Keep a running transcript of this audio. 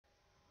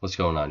What's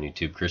going on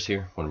YouTube? Chris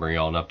here. Want to bring you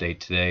all an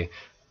update today.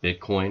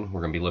 Bitcoin. We're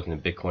going to be looking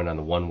at Bitcoin on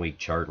the 1 week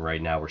chart, and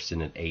right now we're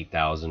sitting at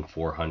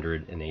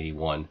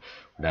 8,481.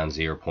 We're down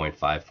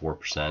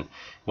 0.54%.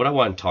 What I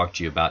want to talk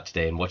to you about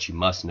today and what you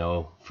must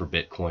know for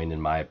Bitcoin, in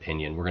my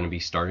opinion, we're going to be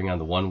starting on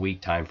the 1 week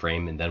time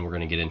frame, and then we're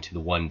going to get into the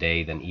 1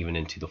 day, then even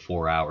into the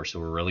 4 hours. So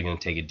we're really going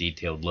to take a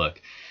detailed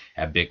look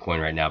at Bitcoin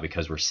right now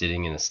because we're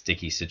sitting in a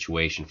sticky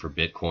situation for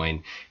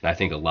Bitcoin, and I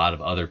think a lot of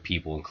other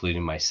people,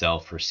 including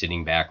myself, are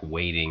sitting back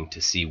waiting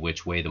to see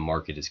which way the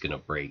market is going to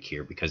break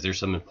here, because there's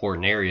some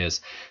important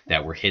areas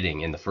that we're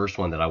hitting. And the first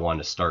one that I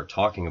wanted to start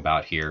talking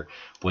about here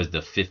was the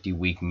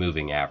 50-week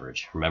moving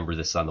average. Remember,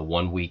 this on the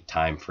 1 week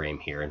time frame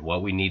here, and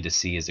what we need to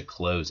see is a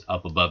close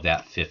up above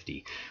that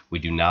 50. We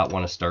do not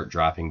want to start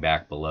dropping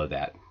back below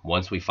that.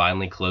 Once we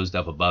finally closed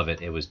up above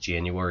it, it was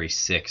January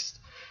 6th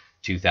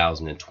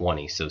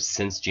 2020. So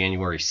since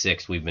January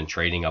 6th, we've been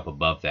trading up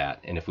above that.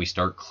 And if we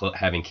start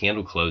having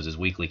candle closes,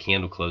 weekly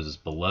candle closes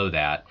below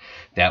that,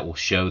 that will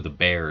show the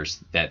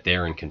bears that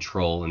they're in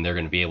control and they're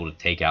going to be able to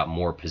take out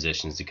more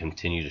positions to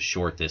continue to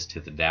short this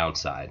to the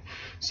downside.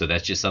 So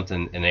that's just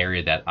an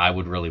area that I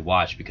would really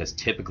watch, because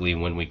typically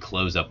when we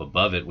close up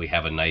above it, we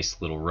have a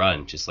nice little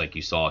run, just like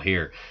you saw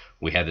here.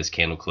 We had this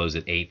candle close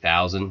at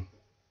 8,000.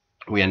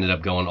 We ended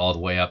up going all the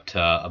way up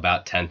to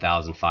about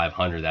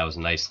 10,500. That was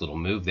a nice little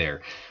move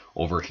there.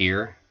 Over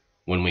here,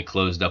 when we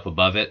closed up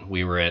above it,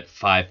 we were at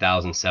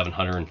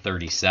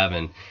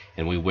 5,737,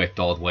 and we wicked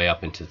all the way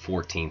up into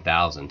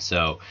 14,000.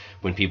 So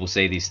when people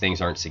say these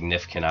things aren't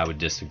significant, I would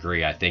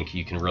disagree. I think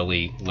you can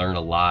really learn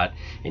a lot,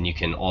 and you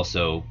can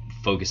also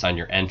focus on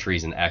your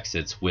entries and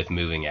exits with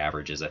moving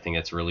averages. I think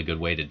that's a really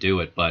good way to do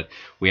it, but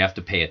we have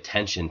to pay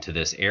attention to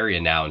this area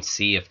now and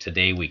see if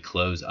today we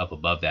close up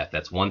above that.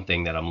 That's one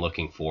thing that I'm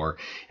looking for.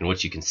 And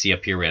what you can see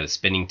up here, we had a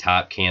spinning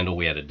top candle,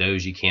 we had a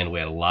doji candle, we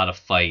had a lot of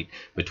fight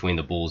between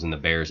the bulls and the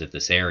bears at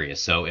this area.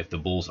 So if the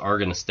bulls are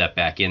going to step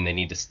back in, they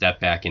need to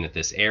step back in at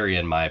this area,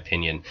 in my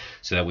opinion,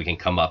 so that we can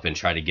come up and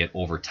try to get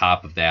over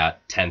top of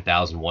that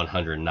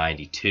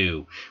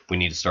 10,192. We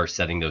need to start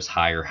setting those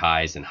higher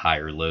highs and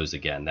higher lows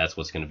again. That's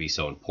what's going to be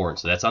so important.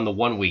 So that's on the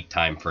 1 week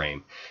time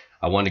frame.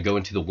 I want to go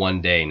into the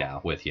 1 day now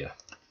with you.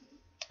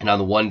 And on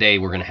the 1 day,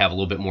 we're going to have a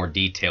little bit more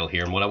detail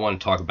here. And what I want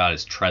to talk about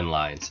is trend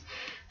lines.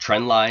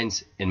 Trend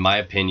lines, in my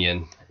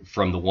opinion,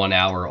 from the 1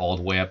 hour all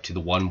the way up to the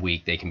 1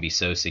 week, they can be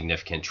so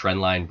significant.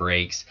 Trend line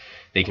breaks,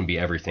 they can be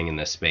everything in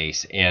this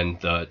space. And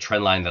the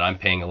trend line that I'm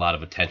paying a lot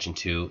of attention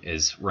to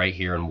is right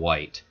here in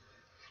white.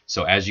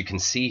 So as you can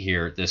see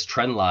here, this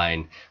trend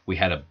line, we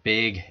had a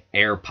big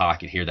air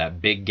pocket here,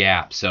 that big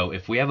gap. So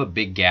if we have a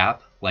big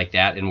gap like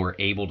that and we're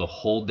able to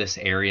hold this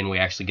area and we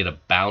actually get a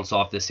bounce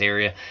off this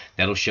area,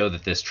 that'll show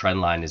that this trend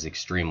line is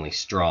extremely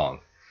strong.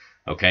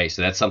 Okay,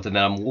 so that's something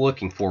that I'm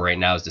looking for right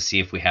now, is to see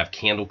if we have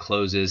candle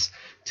closes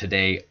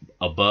today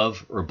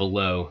above or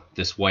below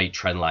this white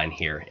trend line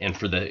here. And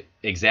for the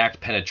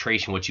exact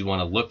penetration, what you want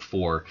to look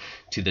for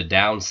to the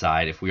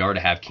downside, if we are to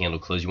have candle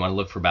close, you want to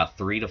look for about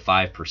 3 to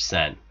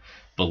 5%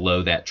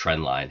 below that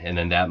trend line, and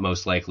then that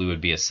most likely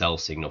would be a sell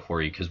signal for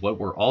you. Because what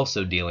we're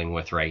also dealing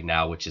with right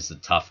now, which is the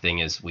tough thing,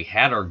 is we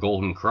had our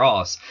golden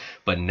cross,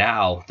 but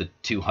now the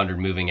 200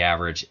 moving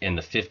average and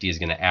the 50 is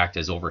going to act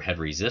as overhead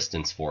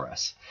resistance for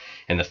us.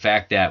 And the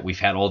fact that we've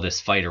had all this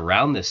fight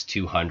around this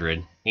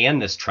 200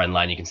 and this trend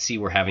line, you can see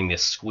we're having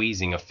this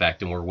squeezing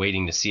effect, and we're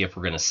waiting to see if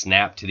we're going to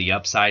snap to the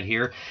upside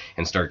here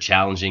and start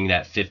challenging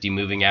that 50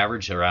 moving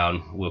average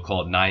around, we'll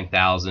call it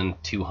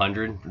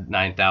 9,200,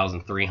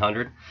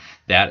 9,300.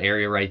 That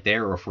area right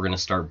there, or if we're going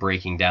to start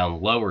breaking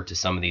down lower to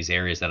some of these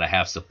areas that I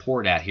have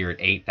support at here at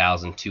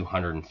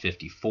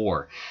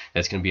 8,254.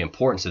 That's going to be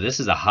important. So this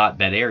is a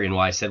hotbed area, and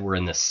why I said we're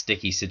in this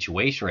sticky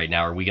situation right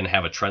now. Are we going to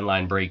have a trend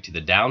line break to the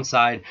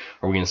downside?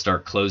 Or are we going to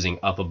start closing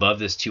up above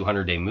this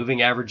 200-day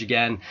moving average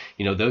again?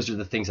 You know, those are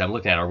the things I'm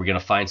looking at. Are we going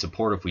to find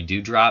support if we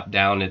do drop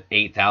down at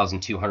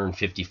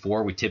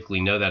 8,254? We typically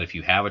know that if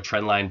you have a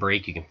trend line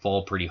break, you can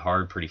fall pretty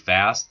hard, pretty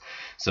fast.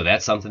 So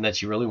that's something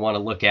that you really want to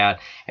look at.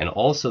 And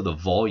also the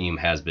volume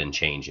has been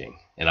changing,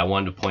 and I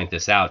wanted to point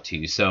this out to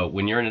you. So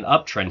when you're in an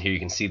uptrend here, you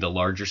can see the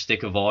larger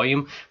stick of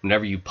volume.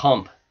 Whenever you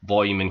pump,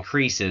 volume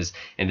increases,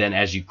 and then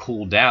as you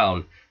cool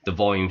down, the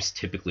volume's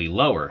typically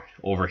lower.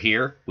 Over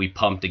here, we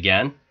pumped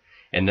again,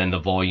 and then the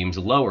volume's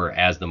lower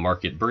as the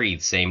market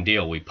breathes. Same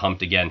deal. We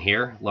pumped again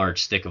here,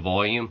 large stick of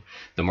volume.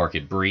 The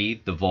market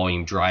breathed, the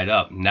volume dried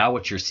up. Now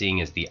what you're seeing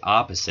is the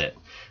opposite.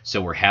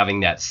 So we're having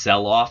that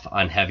sell-off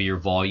on heavier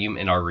volume,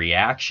 and our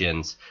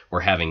reactions,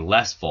 we're having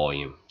less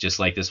volume. Just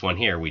like this one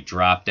here. We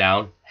drop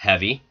down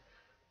heavy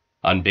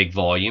on big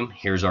volume.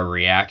 Here's our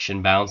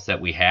reaction bounce that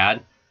we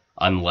had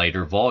on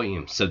lighter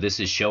volume. So this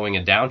is showing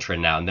a downtrend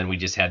now, and then we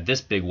just had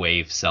this big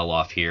wave sell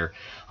off here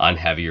on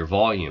heavier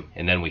volume,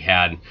 and then we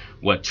had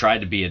what tried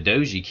to be a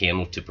doji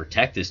candle to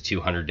protect this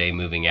 200-day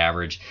moving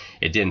average.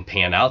 It didn't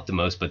pan out the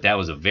most, but that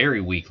was a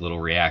very weak little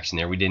reaction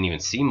there. We didn't even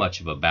see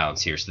much of a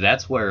bounce here. So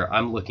that's where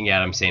I'm looking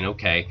at. I'm saying,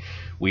 okay,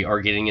 we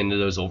are getting into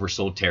those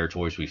oversold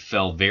territories. We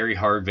fell very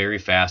hard, very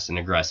fast and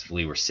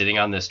aggressively. We're sitting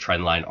on this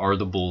trend line. Are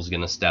the bulls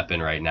going to step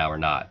in right now or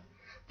not?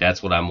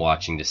 That's what I'm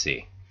watching to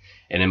see.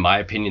 And in my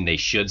opinion, they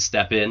should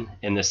step in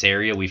this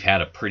area. We've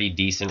had a pretty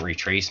decent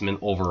retracement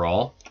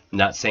overall.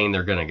 Not saying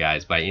they're gonna,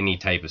 guys, by any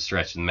type of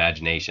stretch of the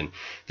imagination.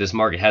 This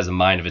market has a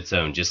mind of its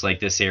own, just like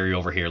this area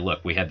over here.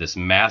 Look, we had this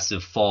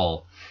massive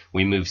fall.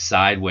 We moved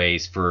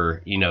sideways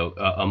for, you know,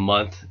 a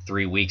month,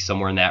 3 weeks,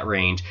 somewhere in that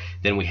range.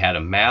 Then we had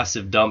a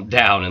massive dump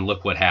down, and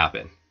look what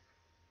happened.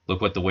 Look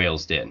what the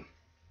whales did.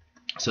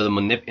 So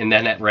and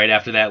then right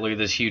after that, look at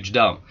this huge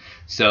dump.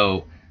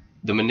 So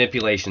the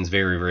manipulation is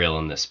very real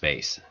in this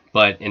space.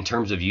 But in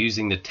terms of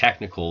using the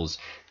technicals,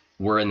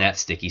 we're in that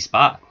sticky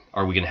spot.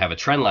 Are we going to have a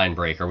trend line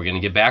break? Are we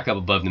going to get back up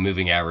above the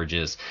moving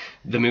averages?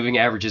 The moving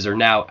averages are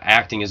now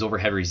acting as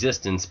overhead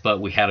resistance, but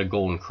we had a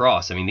golden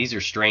cross. I mean, these are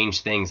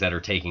strange things that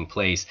are taking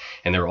place,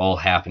 and they're all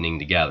happening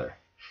together.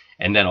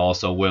 And then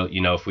also, well,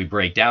 you know, if we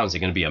break down, is it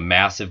going to be a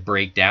massive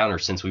breakdown? Or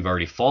since we've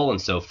already fallen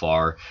so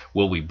far,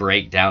 will we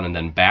break down and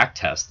then back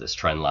test this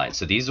trend line?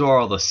 So these are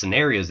all the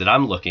scenarios that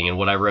I'm looking. And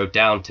what I wrote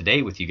down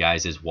today with you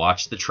guys is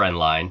watch the trend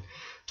line,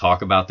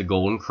 talk about the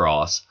golden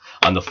cross.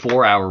 On the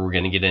 4 hour, we're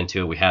going to get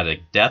into it. We had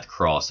a death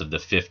cross of the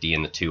 50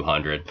 and the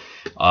 200,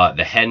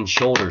 the head and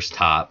shoulders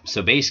top.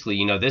 So basically,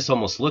 you know, this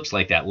almost looks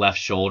like that left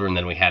shoulder, and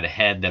then we had a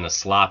head, then a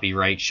sloppy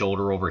right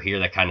shoulder over here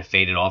that kind of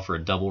faded off for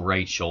a double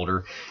right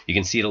shoulder. You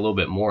can see it a little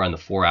bit more on the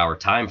 4 hour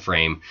time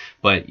frame,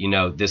 but you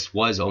know, this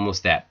was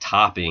almost that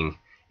topping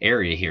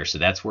area here. So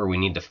that's where we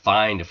need to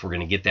find if we're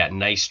going to get that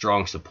nice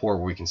strong support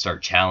where we can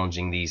start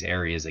challenging these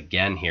areas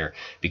again here,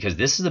 because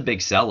this is a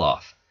big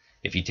sell-off.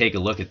 If you take a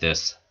look at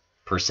this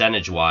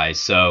percentage wise,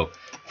 so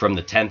from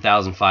the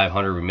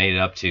 10,500 we made it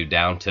up to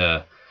down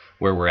to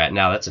where we're at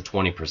now, that's a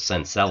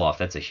 20% sell-off.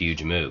 That's a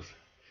huge move.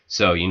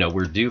 So, you know,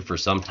 we're due for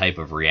some type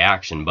of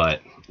reaction, but,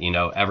 you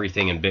know,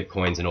 everything in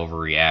Bitcoin's an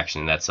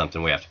overreaction, and that's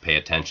something we have to pay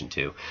attention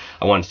to.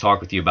 I want to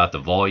talk with you about the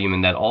volume,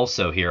 and then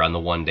also here on the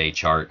one-day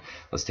chart,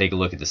 let's take a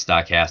look at the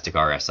stochastic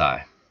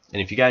RSI.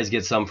 And if you guys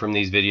get some from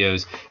these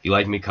videos, if you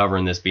like me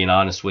covering this, being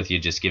honest with you,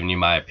 just giving you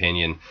my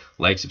opinion,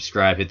 like,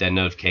 subscribe, hit that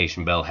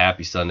notification bell.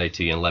 Happy Sunday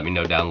to you, and let me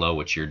know down below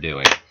what you're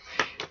doing.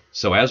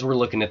 So as we're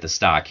looking at the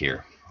stock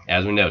here,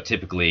 as we know,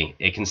 typically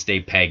it can stay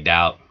pegged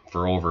out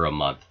for over a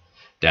month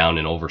down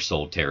in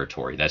oversold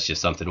territory. That's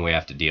just something we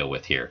have to deal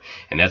with here.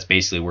 And that's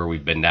basically where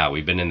we've been now.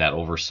 We've been in that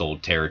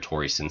oversold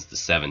territory since the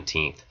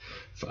 17th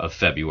of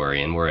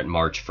February, and we're at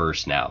March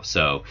 1st now.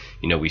 So,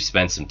 you know, we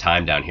spent some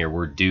time down here.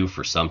 We're due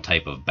for some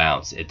type of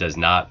bounce. It does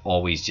not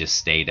always just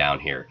stay down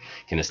here.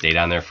 Can it stay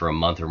down there for a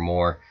month or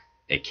more?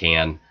 It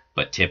can.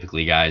 But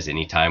typically, guys,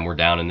 anytime we're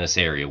down in this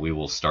area, we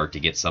will start to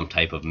get some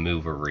type of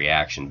move or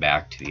reaction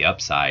back to the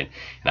upside.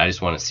 And I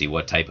just want to see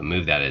what type of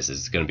move that is.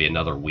 Is it going to be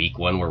another weak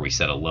one where we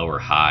set a lower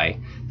high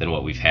than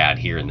what we've had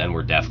here, and then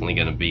we're definitely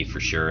going to be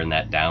for sure in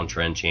that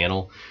downtrend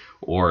channel?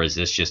 Or is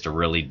this just a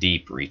really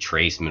deep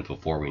retracement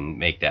before we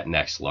make that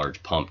next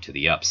large pump to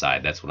the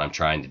upside? That's what I'm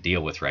trying to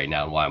deal with right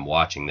now, and why I'm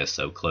watching this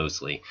so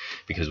closely,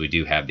 because we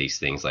do have these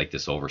things like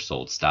this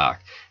oversold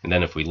stock. And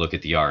then if we look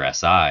at the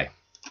RSI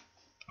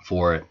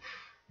for it,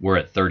 we're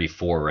at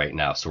 34 right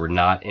now, so we're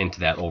not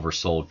into that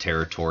oversold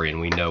territory, and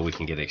we know we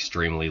can get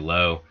extremely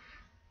low.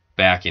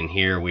 Back in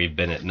here, we've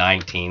been at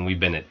 19, we've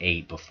been at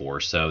 8 before,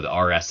 so the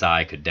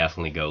RSI could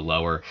definitely go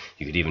lower.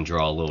 You could even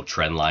draw a little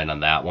trend line on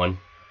that one.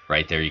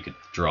 Right there, you could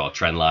draw a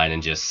trend line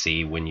and just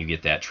see when you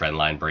get that trend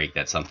line break.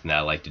 That's something that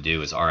I like to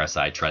do, is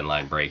RSI trend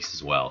line breaks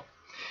as well.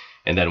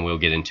 And then we'll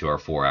get into our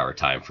 4 hour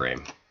time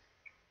frame.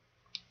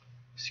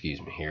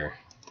 Excuse me here.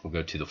 We'll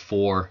go to the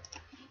 4.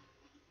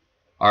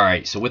 All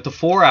right, so with the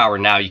 4 hour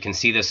now, you can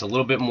see this a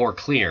little bit more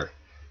clear.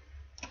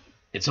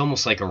 It's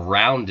almost like a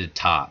rounded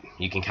top.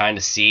 You can kind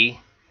of see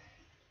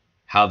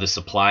how the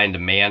supply and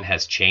demand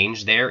has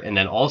changed there. And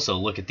then also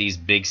look at these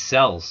big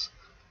sells.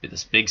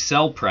 This big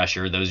sell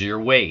pressure, those are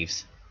your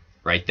waves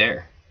right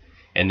there.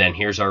 And then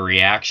here's our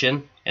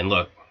reaction, and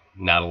look,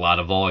 not a lot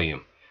of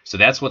volume. So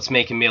that's what's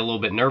making me a little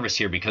bit nervous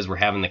here, because we're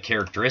having the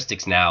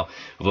characteristics now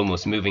of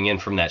almost moving in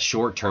from that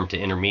short term to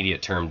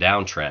intermediate term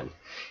downtrend.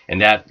 And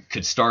that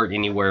could start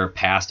anywhere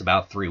past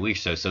about 3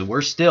 weeks or so. So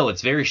we're still,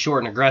 it's very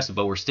short and aggressive,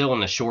 but we're still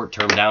in a short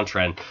term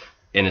downtrend,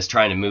 and it's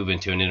trying to move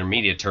into an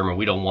intermediate term, and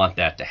we don't want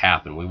that to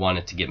happen. We want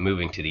it to get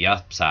moving to the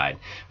upside.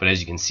 But as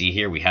you can see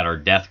here, we had our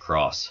death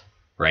cross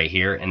right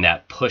here, and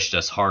that pushed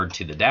us hard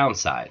to the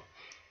downside.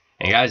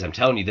 And guys, I'm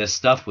telling you, this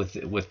stuff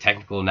with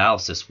technical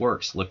analysis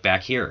works. Look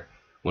back here.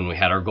 When we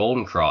had our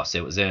golden cross,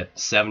 it was at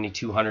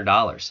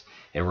 $7,200.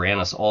 It ran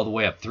us all the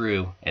way up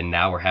through, and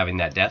now we're having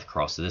that death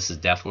cross. So this is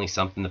definitely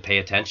something to pay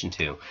attention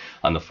to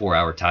on the 4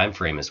 hour time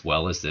frame, as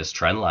well as this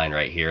trend line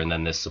right here, and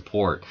then this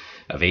support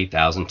of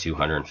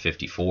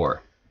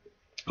 8,254.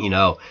 You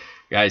know,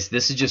 guys,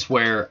 this is just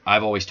where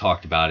I've always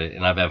talked about it,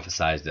 and I've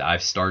emphasized it.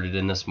 I've started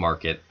in this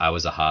market. I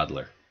was a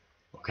hodler.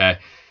 Okay,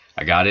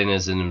 I got in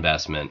as an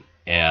investment,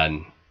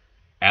 and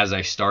as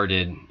I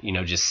started,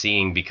 just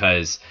seeing,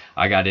 because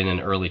I got in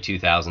early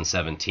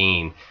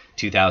 2017,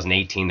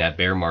 2018, that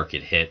bear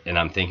market hit, and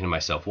I'm thinking to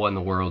myself, what in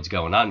the world's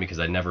going on? Because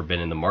I'd never been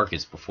in the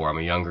markets before. I'm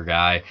a younger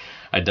guy.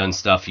 I'd done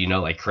stuff,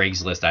 like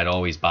Craigslist. I'd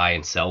always buy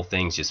and sell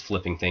things, just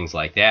flipping things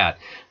like that.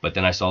 But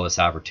then I saw this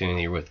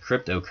opportunity with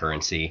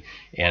cryptocurrency.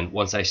 And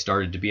once I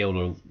started to be able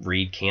to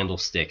read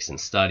candlesticks and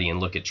study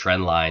and look at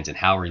trend lines and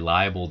how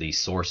reliable these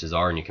sources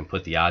are, and you can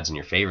put the odds in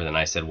your favor, then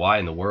I said, why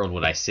in the world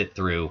would I sit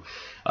through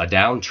a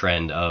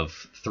downtrend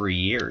of 3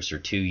 years or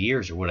 2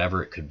 years or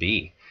whatever it could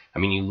be? I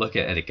mean, you look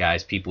at it,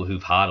 guys, people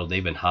who've hodled,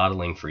 they've been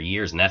hodling for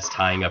years, and that's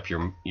tying up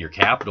your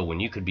capital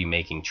when you could be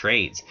making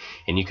trades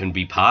and you can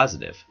be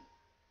positive.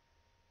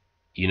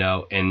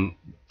 And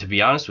to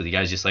be honest with you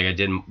guys, just like I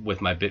did with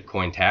my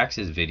Bitcoin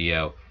taxes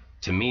video,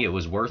 to me, it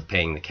was worth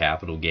paying the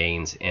capital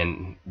gains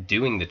and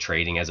doing the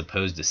trading as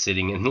opposed to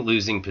sitting in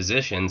losing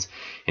positions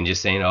and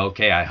just saying,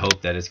 okay, I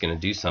hope that it's going to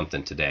do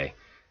something today,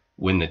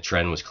 when the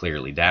trend was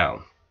clearly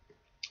down.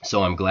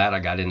 So I'm glad I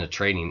got into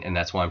trading, and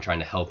that's why I'm trying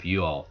to help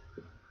you all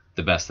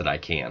the best that I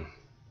can.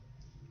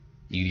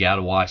 You got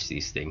to watch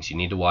these things. You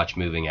need to watch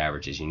moving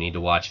averages. You need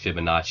to watch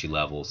Fibonacci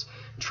levels,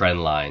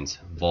 trend lines,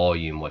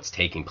 volume, what's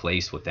taking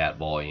place with that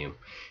volume,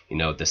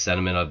 the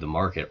sentiment of the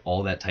market,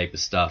 all that type of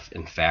stuff,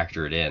 and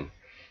factor it in.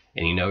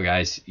 And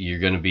guys, you're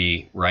going to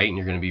be right and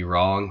you're going to be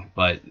wrong,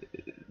 but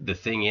the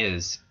thing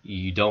is,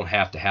 you don't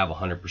have to have a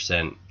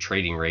 100%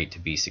 trading rate to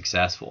be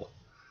successful.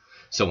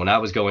 So when I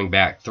was going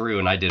back through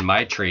and I did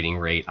my trading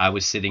rate, I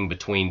was sitting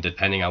between,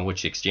 depending on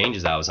which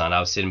exchanges I was on, I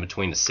was sitting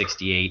between a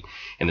 68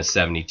 and a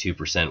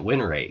 72%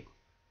 win rate.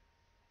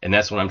 And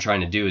that's what I'm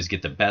trying to do, is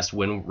get the best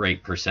win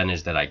rate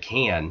percentage that I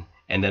can.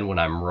 And then when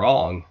I'm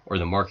wrong or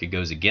the market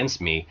goes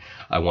against me,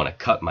 I want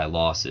to cut my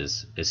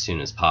losses as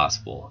soon as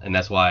possible. And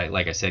that's why,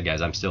 like I said,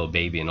 guys, I'm still a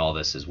baby in all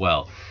this as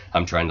well.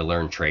 I'm trying to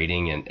learn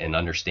trading and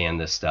understand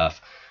this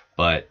stuff.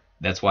 But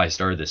that's why I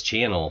started this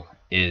channel,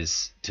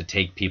 is to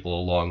take people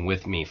along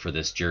with me for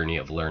this journey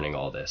of learning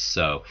all this.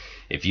 So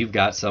if you've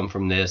got some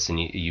from this and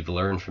you've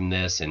learned from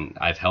this and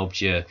I've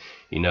helped you,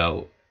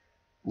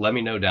 let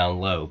me know down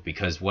low,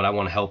 because what I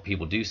want to help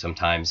people do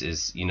sometimes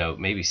is,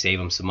 maybe save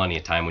them some money,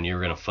 a time when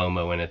you're going to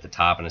FOMO in at the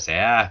top and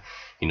say,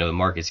 the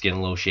market's getting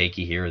a little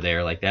shaky here or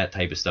there, like that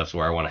type of stuff's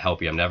where I want to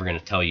help you. I'm never going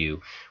to tell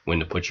you when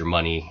to put your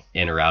money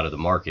in or out of the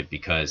market,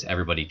 because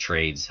everybody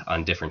trades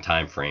on different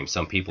time frames.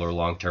 Some people are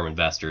long-term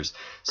investors,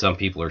 some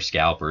people are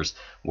scalpers.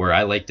 Where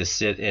I like to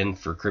sit in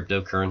for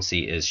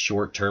cryptocurrency is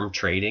short-term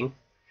trading,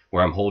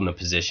 where I'm holding a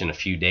position a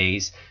few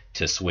days,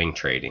 to swing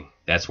trading.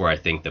 That's where I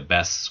think the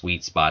best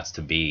sweet spots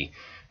to be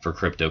for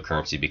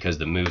cryptocurrency, because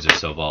the moves are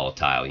so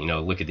volatile.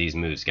 Look at these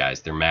moves,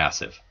 guys. They're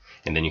massive.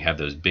 And then you have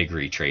those big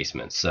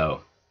retracements.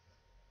 So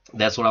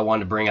that's what I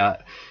wanted to bring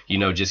out.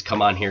 Just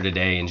come on here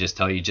today and just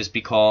tell you, just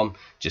be calm,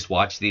 just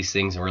watch these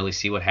things and really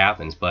see what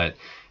happens. But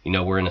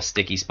we're in a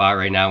sticky spot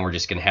right now. We're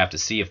just going to have to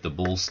see if the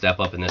bulls step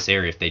up in this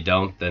area. If they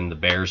don't, then the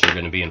bears are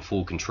going to be in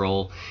full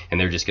control, and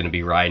they're just going to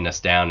be riding us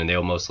down, and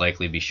they'll most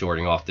likely be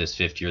shorting off this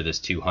 50 or this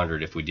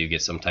 200 if we do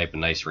get some type of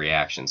nice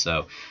reaction.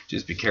 So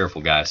just be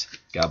careful, guys.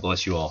 God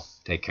bless you all.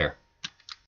 Take care.